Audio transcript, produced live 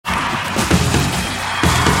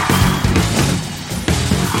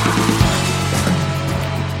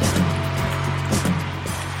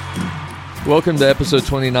Welcome to episode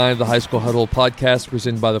 29 of the High School Huddle podcast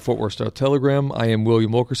presented by the Fort Worth Star-Telegram. I am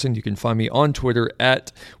William Wilkerson. You can find me on Twitter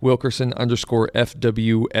at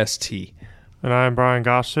Wilkerson_FWST. And I am Brian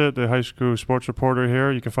Gossett, the high school sports reporter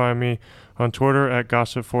here. You can find me on Twitter at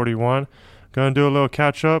Gossett41. Going to do a little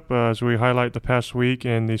catch-up as we highlight the past week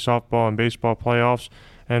in the softball and baseball playoffs.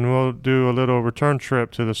 And we'll do a little return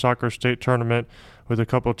trip to the soccer state tournament with a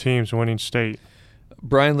couple teams winning state.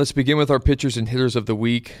 Brian, let's begin with our pitchers and hitters of the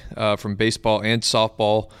week from baseball and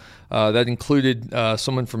softball. That included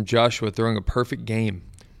someone from Joshua throwing a perfect game.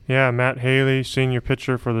 Yeah, Matt Haley, senior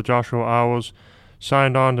pitcher for the Joshua Owls,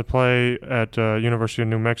 signed on to play at University of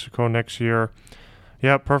New Mexico next year.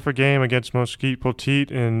 Yeah, perfect game against Mesquite Poteet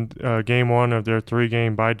in game one of their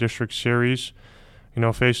three-game by-district series.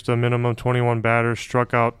 Faced a minimum 21 batters,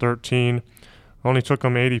 struck out 13. Only took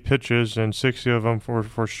them 80 pitches, and 60 of them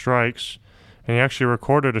for strikes. And he actually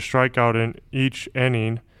recorded a strikeout in each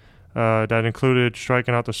inning that included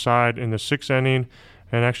striking out the side in the sixth inning.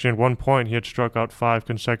 And actually, at one point, he had struck out 5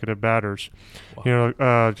 consecutive batters.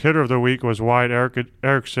 Wow. Hitter of the week was Wyatt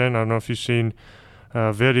Erickson. I don't know if you've seen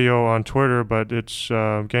video on Twitter, but it's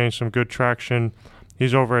getting some good traction.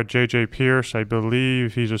 He's over at J.J. Pierce. I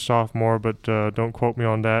believe he's a sophomore, but don't quote me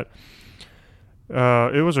on that.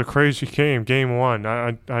 It was a crazy game one.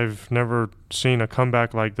 I've never seen a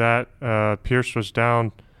comeback like that. Pierce was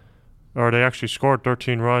down, or they actually scored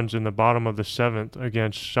 13 runs in the bottom of the 7th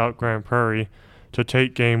against South Grand Prairie to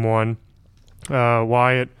take game one.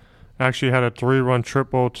 Wyatt actually had a 3-run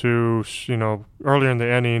triple to, earlier in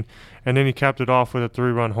the inning, and then he capped it off with a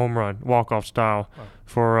 3-run home run, walk-off style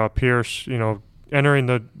for Pierce. Entering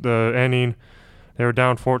the inning, they were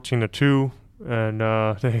down 14-2. And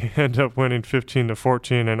they end up winning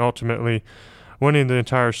 15-14 and ultimately winning the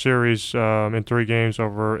entire series in 3 games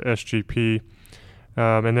over SGP.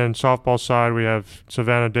 And then softball side, we have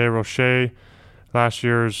Savannah De Roche, last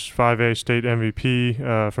year's 5A state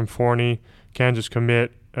MVP from Forney, Kansas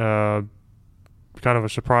commit. Kind of a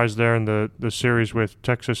surprise there in the series with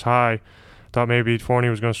Texas High. Thought maybe Forney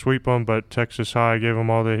was going to sweep them, but Texas High gave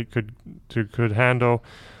them all they could handle.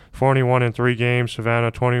 Forney won in 3 games,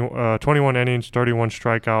 Savannah 21 innings, 31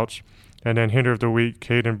 strikeouts. And then hitter of the week,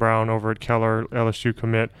 Caden Brown over at Keller, LSU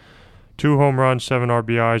commit. 2 home runs, 7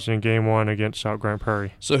 RBIs in game 1 against South Grand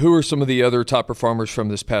Prairie. So who are some of the other top performers from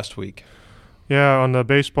this past week? Yeah, on the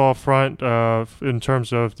baseball front, in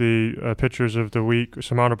terms of the pitchers of the week,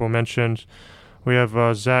 some honorable mentions. We have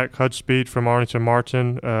Zach Hudspeed from Arlington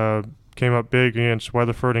Martin, came up big against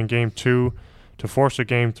Weatherford in game 2. To force a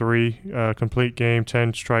game 3, complete game,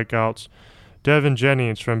 10 strikeouts. Devin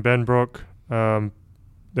Jennings from Benbrook,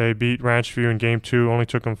 they beat Ranchview in game 2, only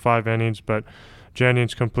took them 5 innings, but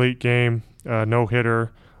Jennings complete game, no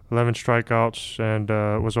hitter, 11 strikeouts, and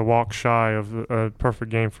was a walk shy of a perfect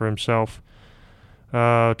game for himself.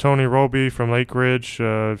 Tony Roby from Lake Ridge,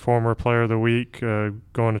 former player of the week,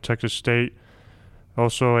 going to Texas State.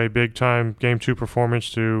 Also a big time game 2 performance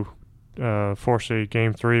to force a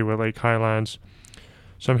game 3 with Lake Highlands.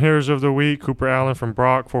 Some hitters of the week, Cooper Allen from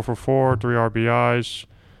Brock, 4 for 4, 3 RBIs.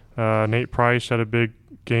 Nate Price had a big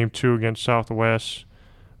game 2 against Southwest.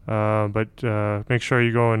 But make sure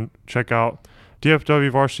you go and check out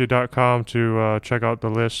dfwvarsity.com to check out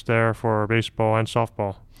the list there for baseball and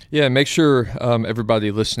softball. Yeah, make sure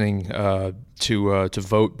everybody listening to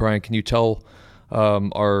vote. Brian, can you tell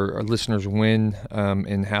our listeners when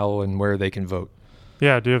and how and where they can vote?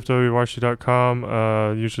 Yeah,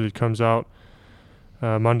 dfwvarsity.com usually comes out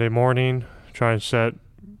Monday morning. Try and set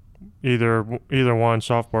either one,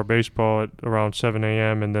 softball or baseball, at around 7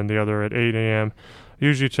 a.m. and then the other at 8 a.m.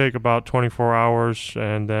 Usually take about 24 hours,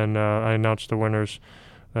 and then I announce the winners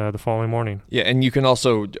the following morning. Yeah, and you can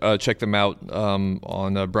also check them out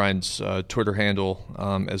on Brian's Twitter handle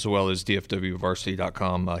as well as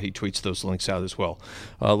dfwvarsity.com. He tweets those links out as well.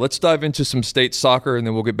 Let's dive into some state soccer, and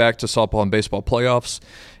then we'll get back to softball and baseball playoffs.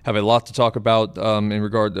 Have a lot to talk about in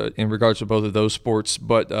regards to both of those sports.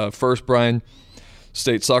 But first, Brian,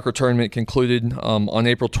 state soccer tournament concluded on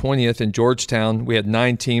April 20th in Georgetown. We had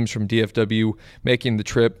 9 teams from DFW making the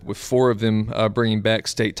trip, with 4 of them bringing back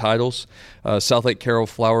state titles. South Lake Carroll,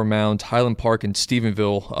 Flower Mound, Highland Park, and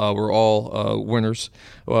Stephenville were all winners.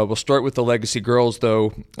 We'll start with the Legacy girls,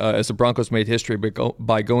 though, as the Broncos made history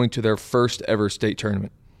by going to their first ever state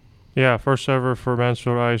tournament. Yeah, first ever for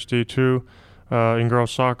Mansfield ISD, too. In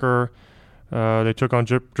girls soccer, they took on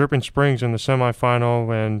Dripping Springs in the semifinal,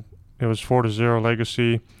 and it was 4-0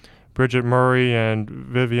 Legacy. Bridget Murray and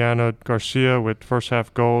Viviana Garcia with first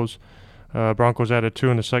half goals. Broncos added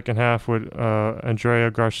 2 in the second half with Andrea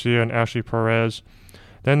Garcia and Ashley Perez.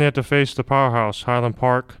 Then they had to face the powerhouse, Highland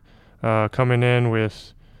Park, coming in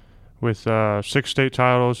with with 6 state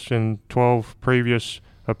titles in 12 previous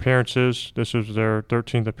appearances. This was their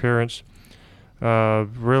 13th appearance.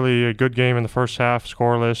 Really a good game in the first half,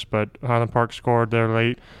 scoreless, but Highland Park scored there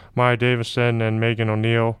late. Maya Davison and Megan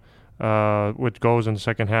O'Neill with goals in the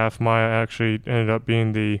second half. Maya actually ended up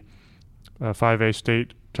being the 5A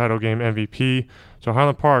state title game MVP. So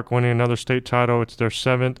Highland Park winning another state title. It's their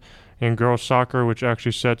 7th in girls soccer, which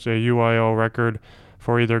actually sets a UIL record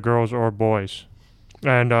for either girls or boys.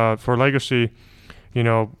 And for Legacy,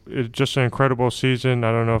 it's just an incredible season.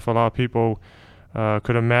 I don't know if a lot of people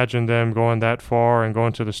could imagine them going that far and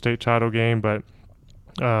going to the state title game, but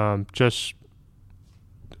just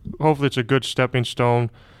hopefully it's a good stepping stone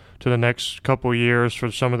to the next couple years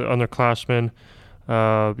for some of the underclassmen.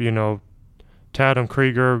 Tatum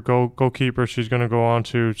Krieger, goalkeeper, she's going to go on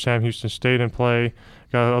to Sam Houston State and play.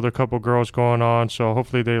 Got another couple girls going on, so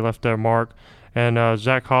hopefully they left their mark. And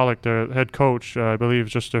Zach Hollick, the head coach, I believe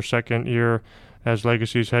just their second year as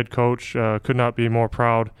Legacy's head coach, could not be more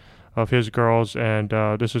proud of his girls, and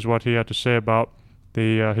this is what he had to say about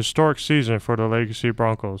the historic season for the Legacy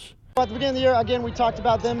Broncos. At the beginning of the year, again, we talked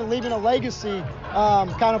about them leaving a legacy,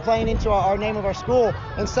 kind of playing into our name of our school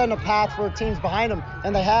and setting a path for teams behind them.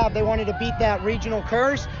 And they have. They wanted to beat that regional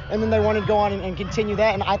curse, and then they wanted to go on and continue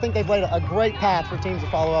that. And I think they've laid a great path for teams to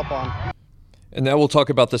follow up on. And now we'll talk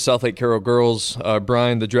about the Southlake Carroll girls.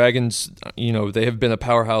 Brian, the Dragons, they have been a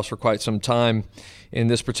powerhouse for quite some time in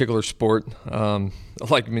this particular sport,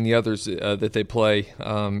 like many others that they play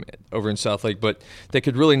over in Southlake. But they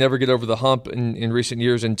could really never get over the hump in recent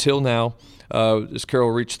years until now, as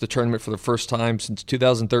Carroll reached the tournament for the first time since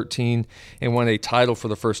 2013 and won a title for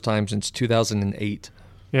the first time since 2008.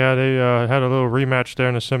 Yeah, they had a little rematch there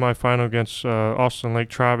in the semifinal against Austin Lake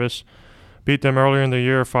Travis. Beat them earlier in the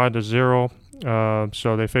year 5-0.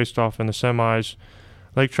 So they faced off in the semis.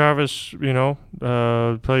 Lake Travis,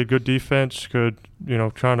 played good defense,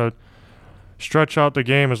 trying to stretch out the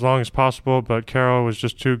game as long as possible, but Carroll was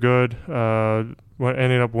just too good.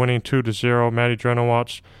 Ended up winning 2-0. Maddie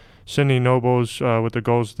Drenowatz, Sydney Nobles with the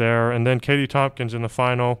goals there, and then Katie Tompkins in the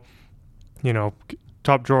final.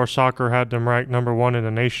 Top Drawer Soccer had them ranked number 1 in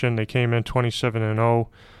the nation. They came in 27-0.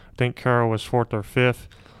 I think Carroll was 4th or 5th.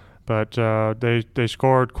 But they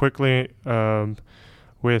scored quickly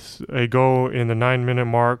with a goal in the 9-minute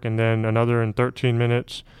mark and then another in 13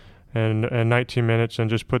 minutes and 19 minutes and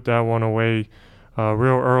just put that one away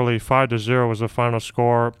real early. 5-0 was the final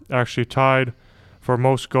score. Actually tied for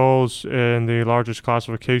most goals in the largest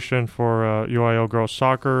classification for UIL girls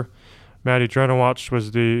soccer. Maddie Drenowatz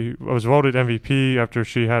was voted MVP after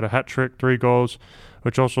she had a hat trick, 3 goals,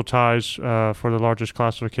 which also ties for the largest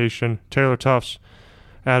classification. Taylor Tufts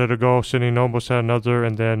added a goal, Sydney Nobles had another,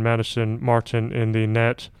 and then Madison Martin in the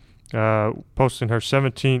net, posting her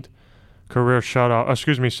 17th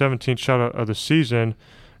shutout of the season.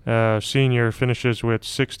 Senior finishes with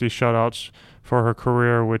 60 shutouts for her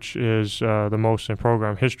career, which is the most in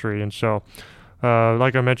program history. And so,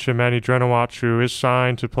 like I mentioned, Maddie Drenowatz, who is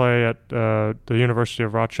signed to play at the University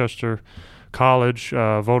of Rochester College,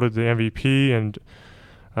 voted the MVP, and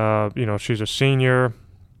she's a senior.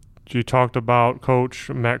 She talked about Coach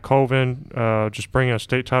Matt Colvin just bringing a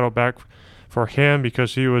state title back for him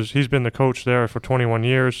because he's been the coach there for 21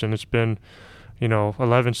 years, and it's been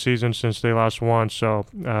 11 seasons since they last won. So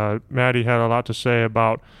Maddie had a lot to say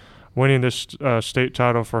about winning this state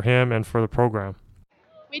title for him and for the program.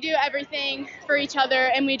 We do everything for each other,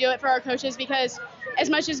 and we do it for our coaches because as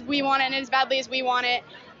much as we want it and as badly as we want it,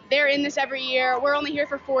 they're in this every year. We're only here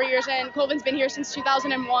for 4 years, and Colvin's been here since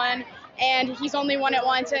 2001. And he's only won it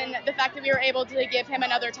once, and the fact that we were able to give him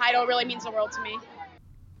another title really means the world to me.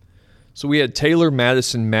 So we had Taylor,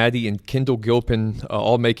 Madison, Maddie, and Kendall Gilpin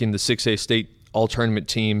all making the 6A state all-tournament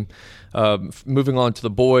team. Moving on to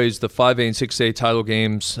the boys, the 5A and 6A title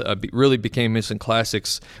games really became instant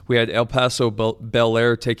classics. We had El Paso Bel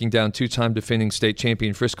Air taking down 2-time defending state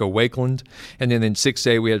champion Frisco Wakeland. And then in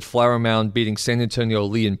 6A, we had Flower Mound beating San Antonio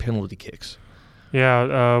Lee in penalty kicks. Yeah,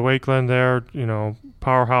 Wakeland there,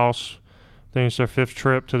 powerhouse. I think it's their 5th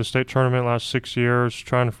trip to the state tournament last 6 years,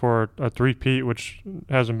 trying for a three-peat, which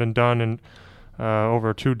hasn't been done in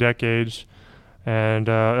over 2 decades. And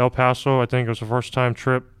El Paso, I think it was the first-time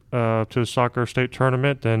trip to the soccer state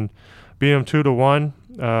tournament, and beat them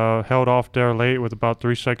 2-1. Held off there late with about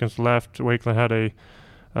 3 seconds left. Wakeland had a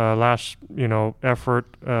last, effort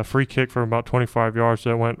free kick from about 25 yards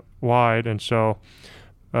that went wide, and so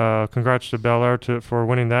congrats to Bel Air for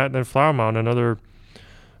winning that. And then Flower Mound, another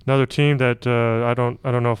team that I don't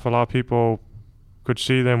know if a lot of people could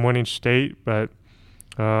see them winning state, but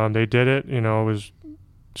they did it. It was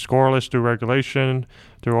scoreless through regulation,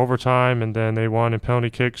 through overtime, and then they won in penalty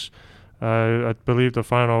kicks. I believe the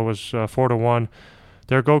final was 4-1.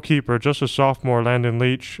 Their goalkeeper, just a sophomore, Landon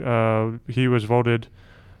Leach, he was voted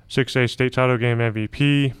 6A state title game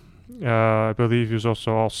MVP. I believe he was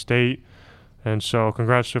also All-State. And so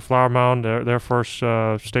congrats to Flower Mound, their first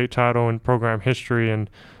state title in program history. And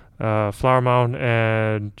Flower Mound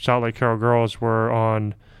and Salt Lake Carroll girls were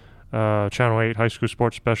on Channel 8 High School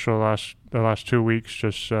Sports Special the last 2 weeks.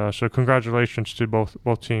 So congratulations to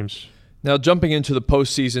both teams. Now, jumping into the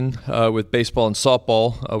postseason with baseball and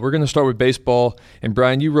softball, we're going to start with baseball. And,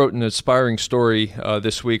 Brian, you wrote an inspiring story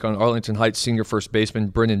this week on Arlington Heights senior first baseman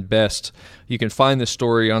Brennan Best. You can find this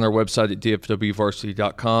story on our website at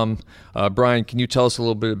dfwvarsity.com. Brian, can you tell us a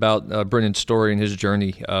little bit about Brennan's story and his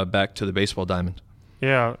journey back to the baseball diamond?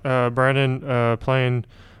 Yeah, Brandon playing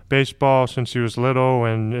baseball since he was little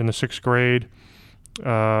and in the 6th grade.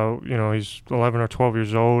 He's 11 or 12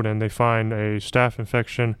 years old, and they find a staph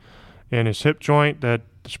infection in his hip joint that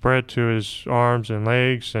spread to his arms and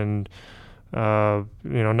legs, and not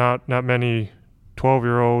many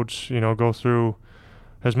 12-year-olds go through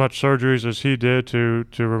as much surgeries as he did to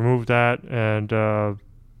remove that. And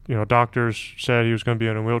doctors said he was going to be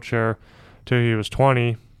in a wheelchair till he was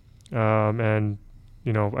 20.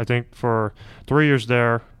 I think for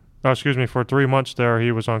 3 months there,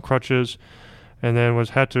 he was on crutches, and then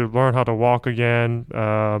had to learn how to walk again,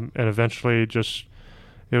 and eventually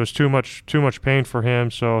it was too much pain for him,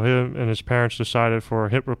 so him and his parents decided for a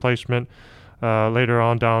hip replacement later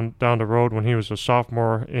on down the road when he was a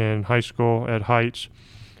sophomore in high school at Heights.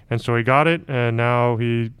 And so he got it, and now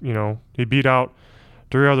he beat out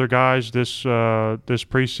 3 other guys this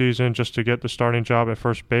preseason just to get the starting job at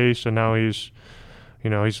first base, and now he's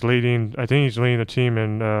leading. I think he's leading the team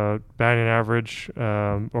in batting average,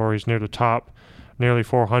 or he's near the top, nearly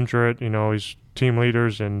 400. He's team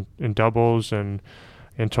leaders in doubles and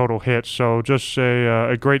in total hits. So just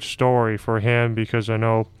a great story for him, because I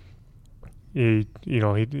know he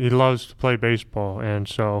loves to play baseball, and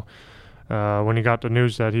so when he got the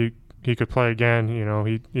news that he could play again,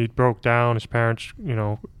 he broke down. His parents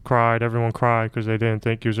cried. Everyone cried because they didn't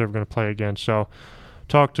think he was ever going to play again. So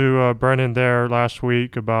talked to Brennan there last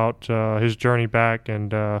week about his journey back,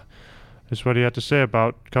 and this is what he had to say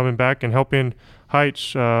about coming back and helping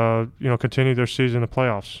Heights continue their season in the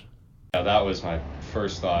playoffs. Yeah, that was my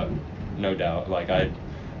first thought, no doubt. Like I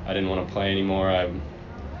didn't want to play anymore.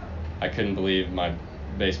 I couldn't believe my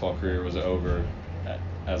baseball career was over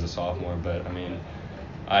as a sophomore, but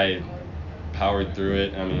I powered through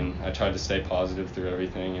it. I tried to stay positive through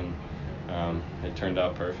everything, and it turned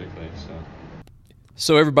out perfectly.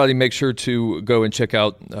 So everybody make sure to go and check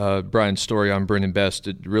out Brian's story on Brennan Best.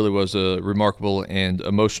 It really was a remarkable and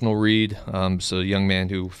emotional read. So a young man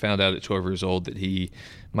who found out at 12 years old that he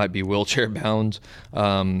might be wheelchair bound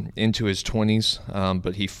into his 20s,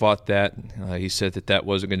 but he fought that. He said that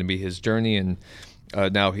wasn't going to be his journey, and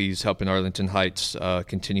now he's helping Arlington Heights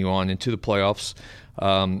continue on into the playoffs.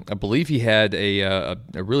 I believe he had a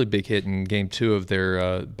really big hit in Game 2 of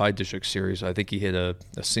their by-district series. I think he hit a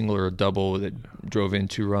single or a double that drove in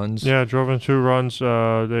 2 runs. Yeah, drove in 2 runs.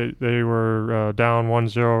 They were down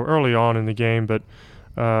 1-0 early on in the game, but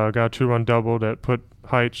got a 2-run double that put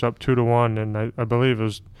Heights up 2-1, and I believe it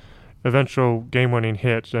was eventual game-winning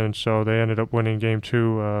hits, and so they ended up winning Game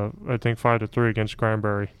 2, I think 5-3 against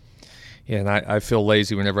Granbury. Yeah, and I feel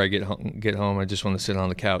lazy whenever I get home. I just want to sit on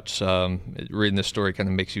the couch. Reading this story kind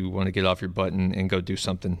of makes you want to get off your butt and go do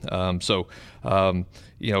something.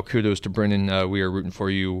 Kudos to Brennan. We are rooting for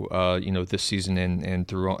you, this season and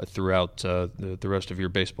throughout the rest of your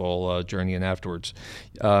baseball journey and afterwards.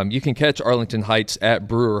 You can catch Arlington Heights at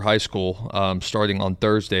Brewer High School starting on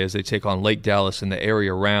Thursday as they take on Lake Dallas in the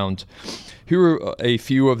area round. Who are a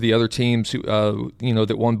few of the other teams who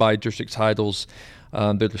that won by district titles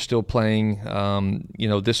that are still playing,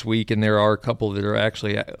 this week, and there are a couple that are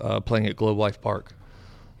actually playing at Globe Life Park.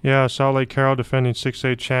 Yeah, Salt Lake Carroll defending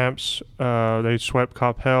 6A champs. They swept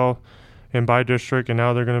Coppell in by-district, and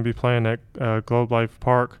now they're going to be playing at Globe Life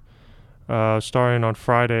Park starting on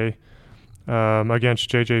Friday against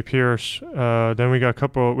J.J. Pierce. Then we have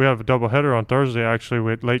a doubleheader on Thursday, actually,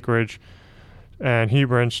 with Lake Ridge and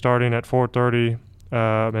Hebron starting at 4:30.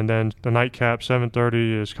 And then the nightcap,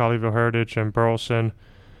 7:30, is Colleyville Heritage and Burleson.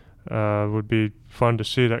 Would be fun to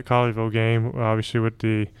see that Colleyville game, obviously with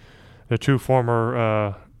the 2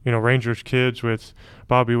 former Rangers kids, with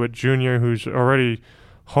Bobby Witt Jr., who's already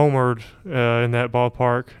homered in that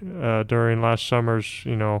ballpark during last summer's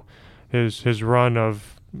his run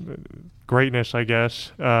of greatness, I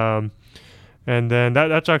guess. And then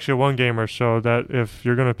that's actually a one-gamer, so that if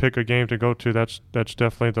you're going to pick a game to go to, that's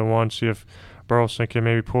definitely the one. See if Burleson can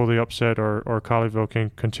maybe pull the upset or Colleyville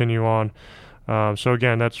can continue on. So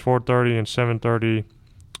again, that's 4:30 and 7:30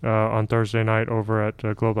 on Thursday night over at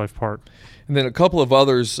Globe Life Park. And then a couple of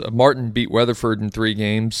others. Martin beat Weatherford in 3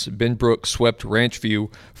 games. Benbrook swept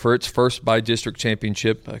Ranchview for its first by-district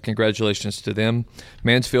championship. Congratulations to them.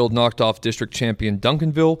 Mansfield knocked off district champion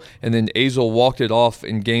Duncanville, and then Azle walked it off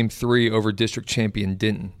in Game 3 over district champion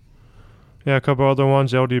Denton. Yeah, a couple other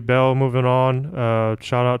ones. LD Bell moving on.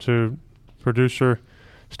 Shout out to producer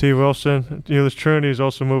Steve Wilson. Euless Trinity is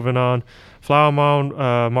also moving on. Flower Mound,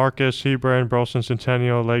 Marcus, Hebron, Burleson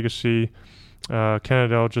Centennial, Legacy,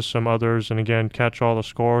 Kennedale, just some others. And again, catch all the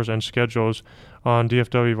scores and schedules on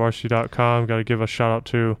dfwvarsity.com. Got to give a shout out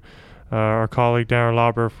to our colleague Darren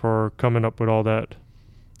Lauber for coming up with all that.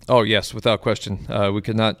 Oh, yes, without question. We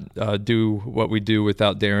could not do what we do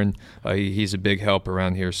without Darren. He's a big help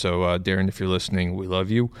around here. So, Darren, if you're listening, we love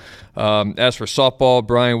you. As for softball,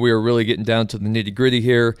 Brian, we are really getting down to the nitty-gritty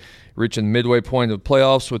here, reaching the midway point of the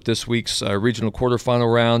playoffs with this week's regional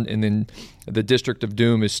quarterfinal round, and then the District of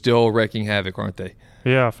Doom is still wreaking havoc, aren't they?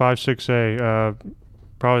 Yeah, 5-6A,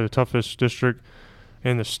 probably the toughest district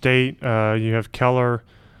in the state. You have Keller,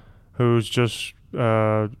 who's just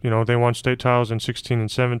they won state titles in 16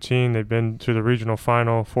 and 17. They've been to the regional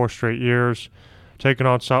final 4 straight years. Taking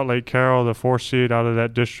on Salt Lake Carroll, the 4 seed out of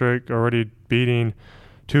that district, already beating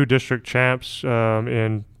 2 district champs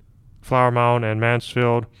in Flower Mound and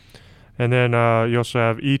Mansfield. And then you also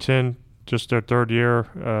have Eaton, just their 3rd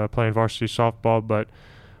year playing varsity softball, but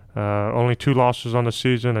only 2 losses on the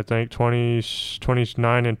season. I think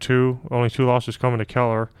 29 and 2. Only 2 losses coming to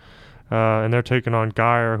Keller. And they're taking on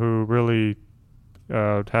Geyer, who really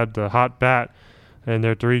had the hot bat in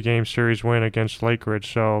their 3-game series win against Lake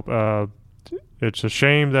Ridge. So it's a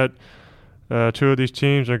shame that 2 of these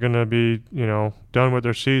teams are going to be, done with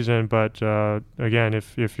their season. But again,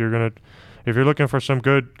 if you're looking for some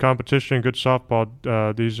good competition, good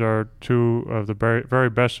softball, these are 2 of the very, very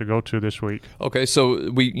best to go to this week. Okay, so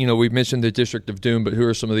we've mentioned the District of Doom, but who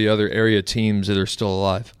are some of the other area teams that are still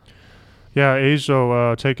alive? Yeah,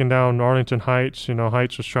 Azle taking down Arlington Heights.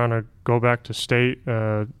 Heights was trying to go back to state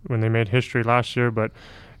when they made history last year, but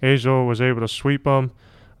Azle was able to sweep them.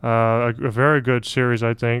 A very good series,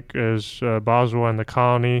 I think, is Boswell and the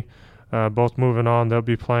Colony, both moving on. They'll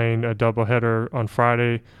be playing a doubleheader on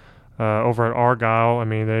Friday over at Argyle. I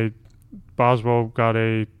mean, Boswell got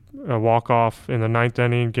a walk-off in the 9th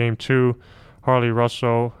inning, Game 2. Harley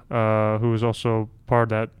Russell, who was also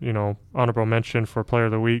part of that, honorable mention for Player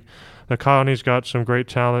of the Week. The Colony's got some great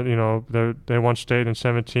talent. They won state in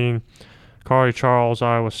 17. Carly Charles,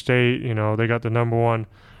 Iowa State. They got the number 1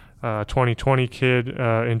 2020 kid in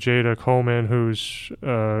Jada Coleman, who's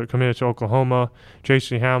committed to Oklahoma.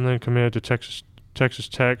 J.C. Hamlin committed to Texas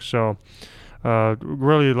Tech. So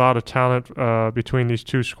really a lot of talent between these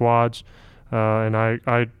 2 squads. And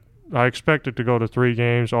I expect it to go to 3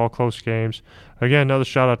 games, all close games. Again, another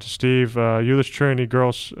shout out to Steve. Euless Trinity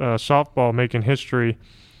girls softball making history.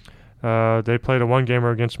 They played a 1-gamer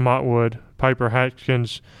against Montwood. Piper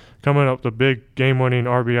Hatkins coming up with a big game-winning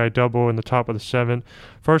RBI double in the top of the 7th.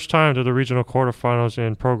 First time to the regional quarterfinals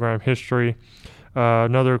in program history.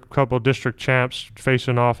 Another couple district champs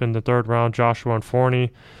facing off in the 3rd round, Joshua and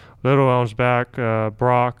Forney. Little Elm's back,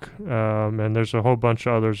 Brock, and there's a whole bunch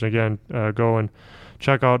of others. Again, go and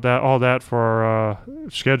check out all that for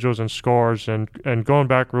schedules and scores. And going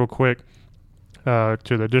back real quick to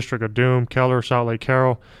the District of Doom, Keller, Salt Lake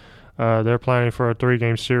Carroll, they're planning for a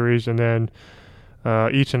 3-game series. And then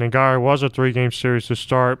Eaton and Geyer was a 3-game series to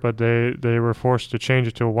start, but they were forced to change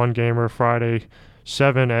it to a 1-gamer Friday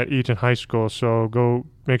 7 at Eaton High School. So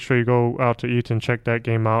make sure you go out to Eaton, check that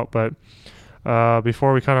game out. But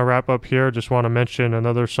before we kind of wrap up here, just want to mention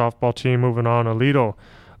another softball team moving on, Aledo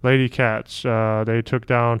Lady Cats. They took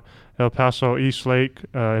down El Paso East Lake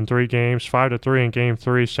in 3 games, 5-3 in Game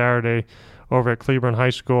 3 Saturday over at Cleburne High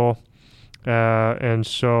School. And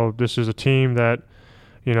so this is a team that,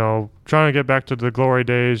 trying to get back to the glory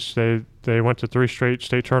days. They went to 3 straight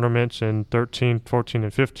state tournaments in 13, 14,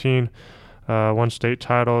 and 15. Won state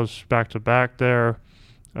titles back-to-back there.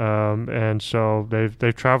 And so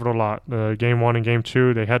they've traveled a lot. Game 1 and Game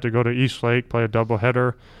 2, they had to go to East Lake, play a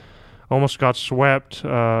doubleheader. Almost got swept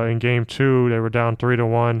in Game 2. They were down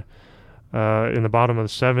 3-1 in the bottom of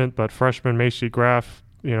the 7th. But freshman Macy Graff,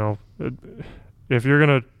 if you're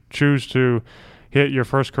going to choose to hit your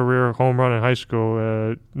first career home run in high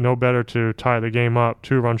school, no better to tie the game up.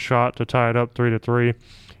 2-run shot to tie it up 3-3.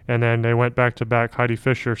 And then they went back-to-back Heidi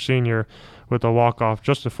Fisher, senior, with a walk-off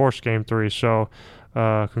just to force Game 3. So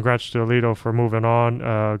congrats to Aledo for moving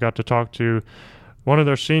on. Got to talk to one of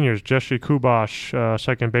their seniors, Jessie Kubash,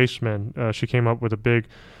 second baseman. She came up with a big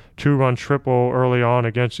 2-run triple early on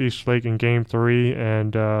against Eastlake in Game 3,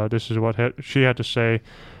 and this is what she had to say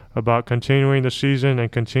about continuing the season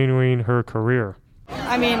and continuing her career.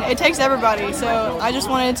 I mean, it takes everybody, so I just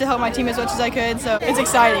wanted to help my team as much as I could, so it's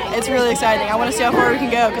exciting. It's really exciting. I want to see how far we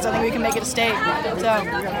can go because I think we can make it a state. So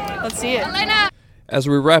let's see it. As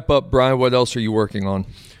we wrap up, Brian, what else are you working on?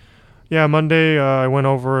 Yeah, Monday I went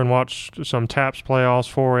over and watched some TAPS playoffs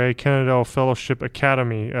for a Kennedale Fellowship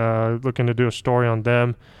Academy, looking to do a story on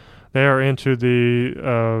them. They are into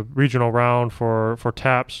the regional round for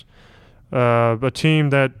TAPS, a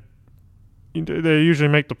team that they usually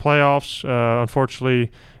make the playoffs.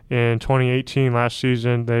 Unfortunately, in 2018, last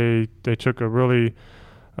season, they took a really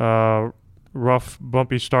rough,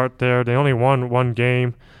 bumpy start there. They only won one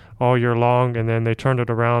game all year long, and then they turned it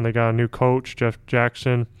around. They got a new coach, Jeff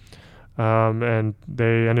Jackson. And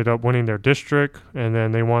they ended up winning their district, and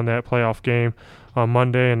then they won that playoff game on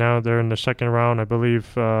Monday, and now they're in the second round. I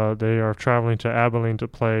believe they are traveling to Abilene to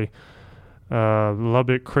play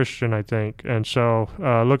Lubbock Christian, I think. And so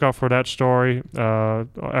look out for that story.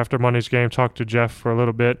 After Monday's game, talked to Jeff for a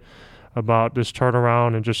little bit about this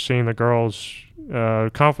turnaround and just seeing the girls'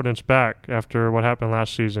 confidence back after what happened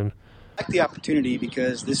last season. I like the opportunity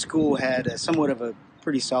because this school had somewhat of a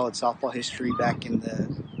pretty solid softball history back in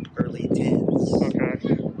the early 10s. Okay.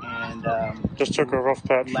 And just took a rough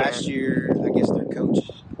patch last year. I guess their coach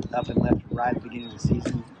up and left right at the beginning of the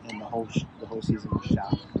season, and the whole season was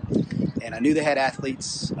shot. And I knew they had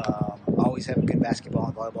athletes. Always have a good basketball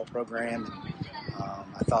and volleyball program. And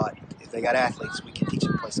I thought if they got athletes, we could teach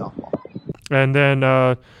them to play softball. And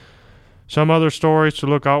then some other stories to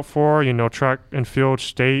look out for. Track and field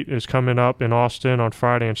state is coming up in Austin on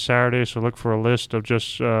Friday and Saturday, so look for a list of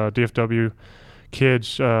just DFW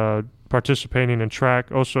kids participating in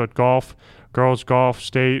track. Also at golf, girls golf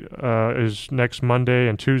state is next Monday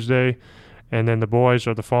and Tuesday, and then the boys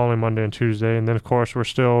are the following Monday and Tuesday. And then, of course, we're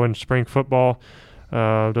still in spring football.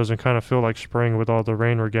 Doesn't kind of feel like spring with all the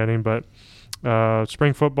rain we're getting, but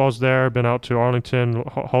spring football's there. Been out to Arlington,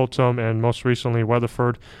 Holtom, and most recently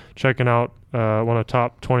Weatherford, checking out one of the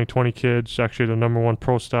top 2020 kids, actually the number one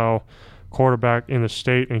pro-style quarterback in the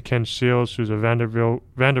state, and Ken Seals, who's a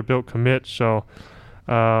Vanderbilt commit. So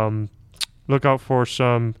look out for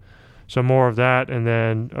some more of that. And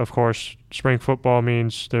then, of course, spring football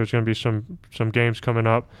means there's going to be some games coming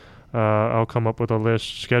up. I'll come up with a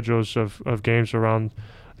list, schedules of games around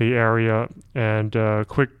the area. And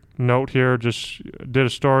quick note here, just did a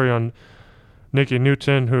story on Nikki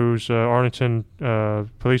Newton, who's Arlington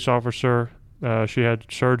police officer. She had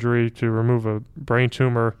surgery to remove a brain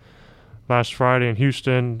tumor last Friday in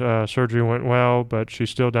Houston. Surgery went well, but she's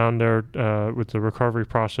still down there with the recovery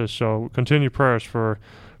process. So continue prayers for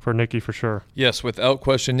Nikki for sure. Yes, without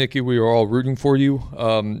question, Nikki, we are all rooting for you.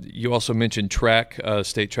 You also mentioned track,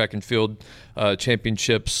 state track and field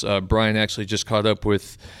championships. Brian actually just caught up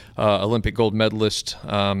with Olympic gold medalist,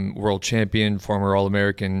 world champion, former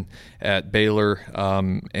All-American at Baylor,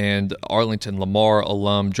 and Arlington Lamar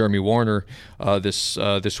alum Jeremy Warner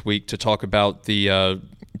this week to talk about the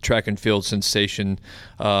track and field sensation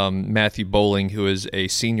Matthew Bowling, who is a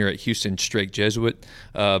senior at Houston Strake Jesuit.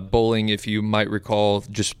 Bowling, if you might recall,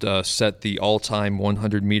 just set the all-time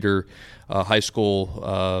 100-meter high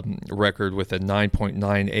school record with a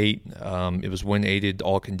 9.98. It was wind-aided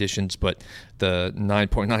all conditions, but the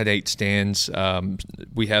 9.98 stands.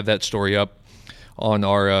 We have that story up on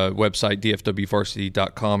our website,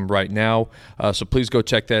 dfwvarsity.com right now. So please go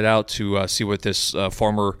check that out to see what this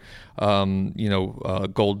former Olympic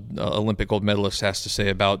gold medalist has to say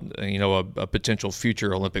about, a potential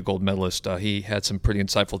future Olympic gold medalist. He had some pretty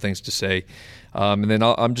insightful things to say. And then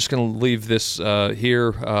I'm just going to leave this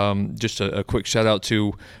here. Just a quick shout out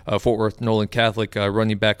to Fort Worth Nolan Catholic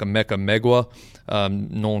running back Emeka Megwa.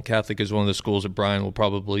 Nolan Catholic is one of the schools that Brian will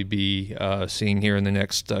probably be seeing here in the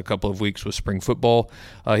next couple of weeks with spring football.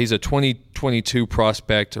 He's a 2022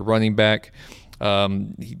 prospect, a running back.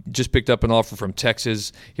 He just picked up an offer from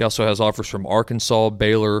Texas. He also has offers from Arkansas,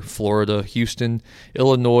 Baylor, Florida, Houston,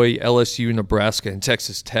 Illinois, LSU, Nebraska, and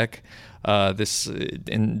Texas Tech.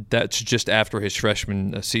 And that's just after his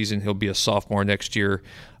freshman season. He'll be a sophomore next year.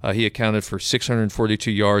 He accounted for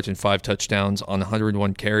 642 yards and 5 touchdowns on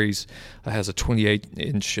 101 carries. Has a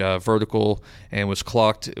 28-inch vertical and was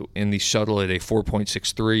clocked in the shuttle at a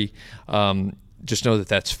 4.63. Just know that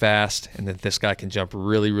that's fast and that this guy can jump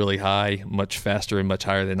really, really high, much faster and much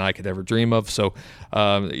higher than I could ever dream of. So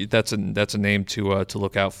that's a name to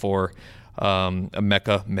look out for.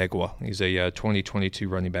 Emeka Megwa. He's a 2022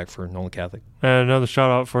 running back for Nolan Catholic. And another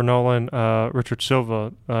shout-out for Nolan, Richard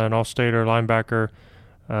Silva, an all-stater linebacker,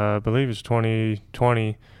 I believe he's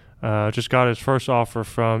 2020. Just got his first offer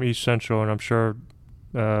from East Central, and I'm sure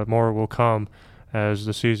more will come as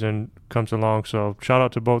the season comes along. So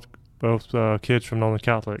shout-out to both kids from Nolan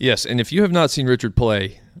Catholic. Yes, and if you have not seen Richard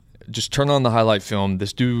play, just turn on the highlight film.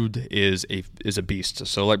 This dude is a beast.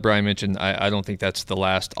 So like Brian mentioned, I don't think that's the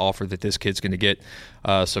last offer that this kid's going to get.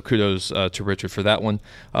 So kudos to Richard for that one.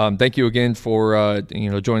 Thank you again for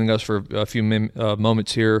joining us for a few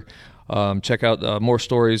moments here. Check out more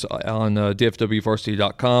stories on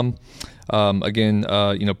dfwvarsity.com.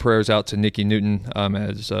 Again, prayers out to Nikki Newton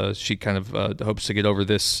as she kind of hopes to get over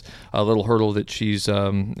this little hurdle that she's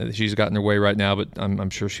got in her way right now, but I'm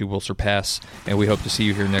sure she will surpass, and we hope to see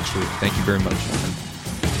you here next week. Thank you very much.